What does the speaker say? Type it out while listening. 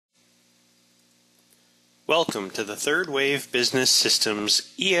Welcome to the Third Wave Business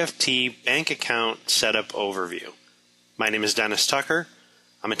Systems EFT Bank Account Setup Overview. My name is Dennis Tucker.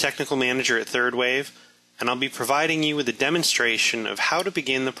 I'm a technical manager at Third Wave, and I'll be providing you with a demonstration of how to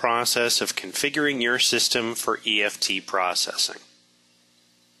begin the process of configuring your system for EFT processing.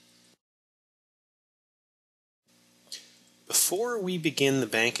 Before we begin the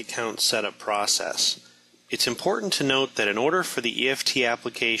bank account setup process, it's important to note that in order for the EFT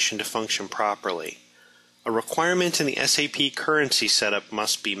application to function properly, a requirement in the SAP currency setup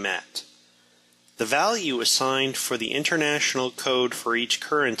must be met. The value assigned for the international code for each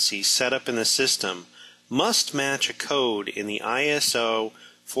currency set up in the system must match a code in the ISO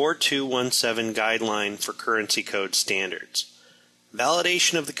 4217 guideline for currency code standards.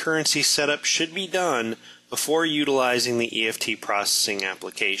 Validation of the currency setup should be done before utilizing the EFT processing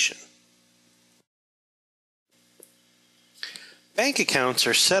application. Bank accounts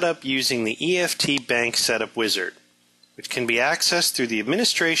are set up using the EFT Bank Setup Wizard, which can be accessed through the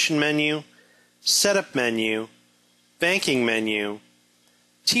Administration menu, Setup menu, Banking menu,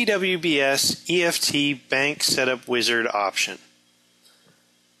 TWBS EFT Bank Setup Wizard option.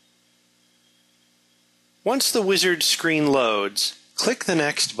 Once the wizard screen loads, click the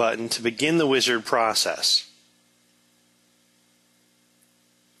Next button to begin the wizard process.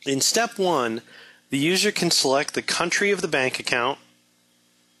 In Step 1, the user can select the country of the bank account,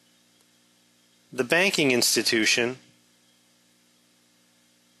 the banking institution,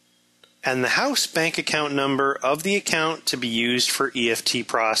 and the house bank account number of the account to be used for EFT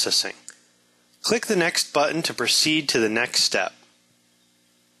processing. Click the Next button to proceed to the next step.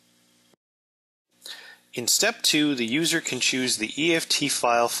 In Step 2, the user can choose the EFT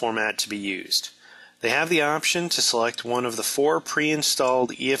file format to be used. They have the option to select one of the 4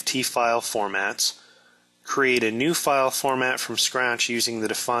 pre-installed EFT file formats, create a new file format from scratch using the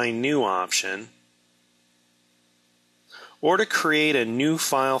Define New option, or to create a new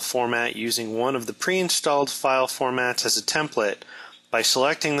file format using one of the pre-installed file formats as a template by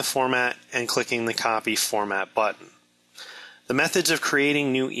selecting the format and clicking the Copy Format button. The methods of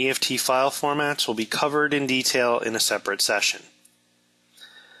creating new EFT file formats will be covered in detail in a separate session.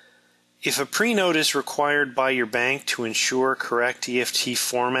 If a pre-note is required by your bank to ensure correct EFT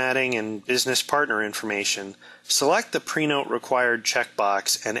formatting and business partner information, select the pre-note required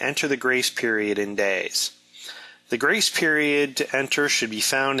checkbox and enter the grace period in days. The grace period to enter should be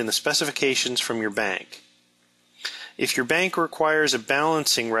found in the specifications from your bank. If your bank requires a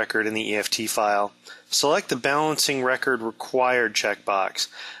balancing record in the EFT file, select the balancing record required checkbox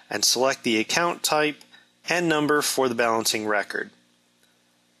and select the account type and number for the balancing record.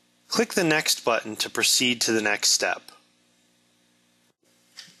 Click the Next button to proceed to the next step.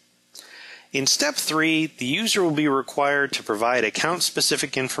 In Step 3, the user will be required to provide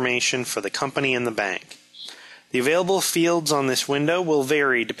account-specific information for the company and the bank. The available fields on this window will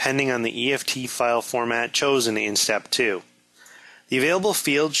vary depending on the EFT file format chosen in Step 2. The available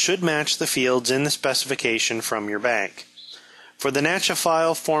fields should match the fields in the specification from your bank. For the NACHA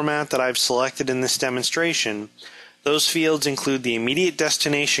file format that I've selected in this demonstration, those fields include the immediate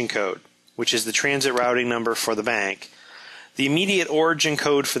destination code, which is the transit routing number for the bank, the immediate origin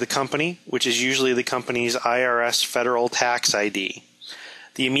code for the company, which is usually the company's IRS federal tax ID,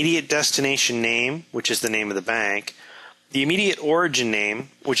 the immediate destination name, which is the name of the bank, the immediate origin name,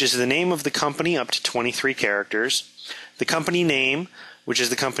 which is the name of the company up to 23 characters, the company name, which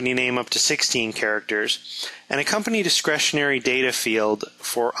is the company name up to 16 characters, and a company discretionary data field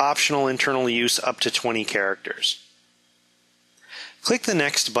for optional internal use up to 20 characters. Click the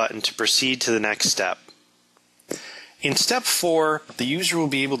Next button to proceed to the next step. In Step 4, the user will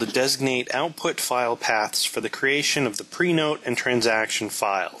be able to designate output file paths for the creation of the pre-note and transaction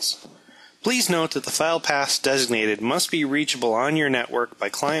files. Please note that the file paths designated must be reachable on your network by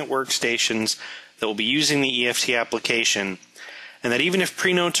client workstations that will be using the EFT application, and that even if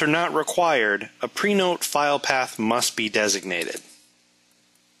pre-notes are not required, a pre-note file path must be designated.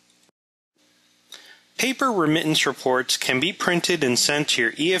 Paper remittance reports can be printed and sent to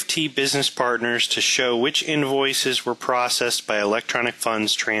your EFT business partners to show which invoices were processed by electronic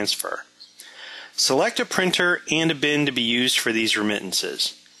funds transfer. Select a printer and a bin to be used for these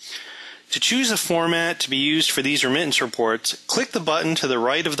remittances. To choose a format to be used for these remittance reports, click the button to the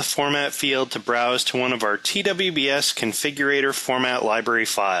right of the Format field to browse to one of our TWBS Configurator format library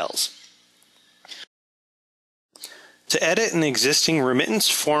files. To edit an existing remittance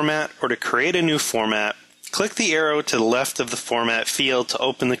format or to create a new format, click the arrow to the left of the Format field to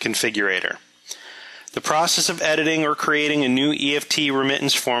open the configurator. The process of editing or creating a new EFT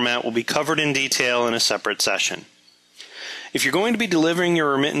remittance format will be covered in detail in a separate session. If you're going to be delivering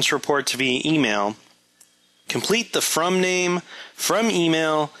your remittance reports via email, complete the from name, from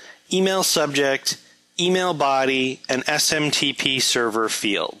email, email subject, email body, and SMTP server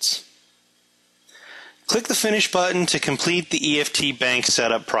fields. Click the Finish button to complete the EFT Bank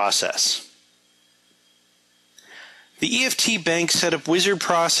setup process. The EFT Bank Setup Wizard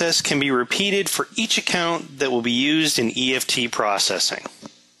process can be repeated for each account that will be used in EFT processing.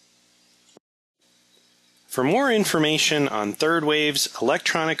 For more information on ThirdWave's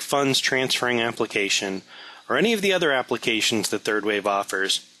electronic funds transferring application or any of the other applications that ThirdWave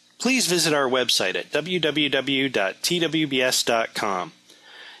offers, please visit our website at www.twbs.com.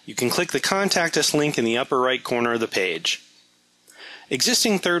 You can click the Contact Us link in the upper right corner of the page.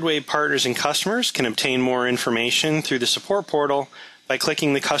 Existing ThirdWave partners and customers can obtain more information through the support portal by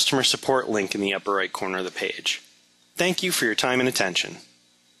clicking the Customer Support link in the upper right corner of the page. Thank you for your time and attention.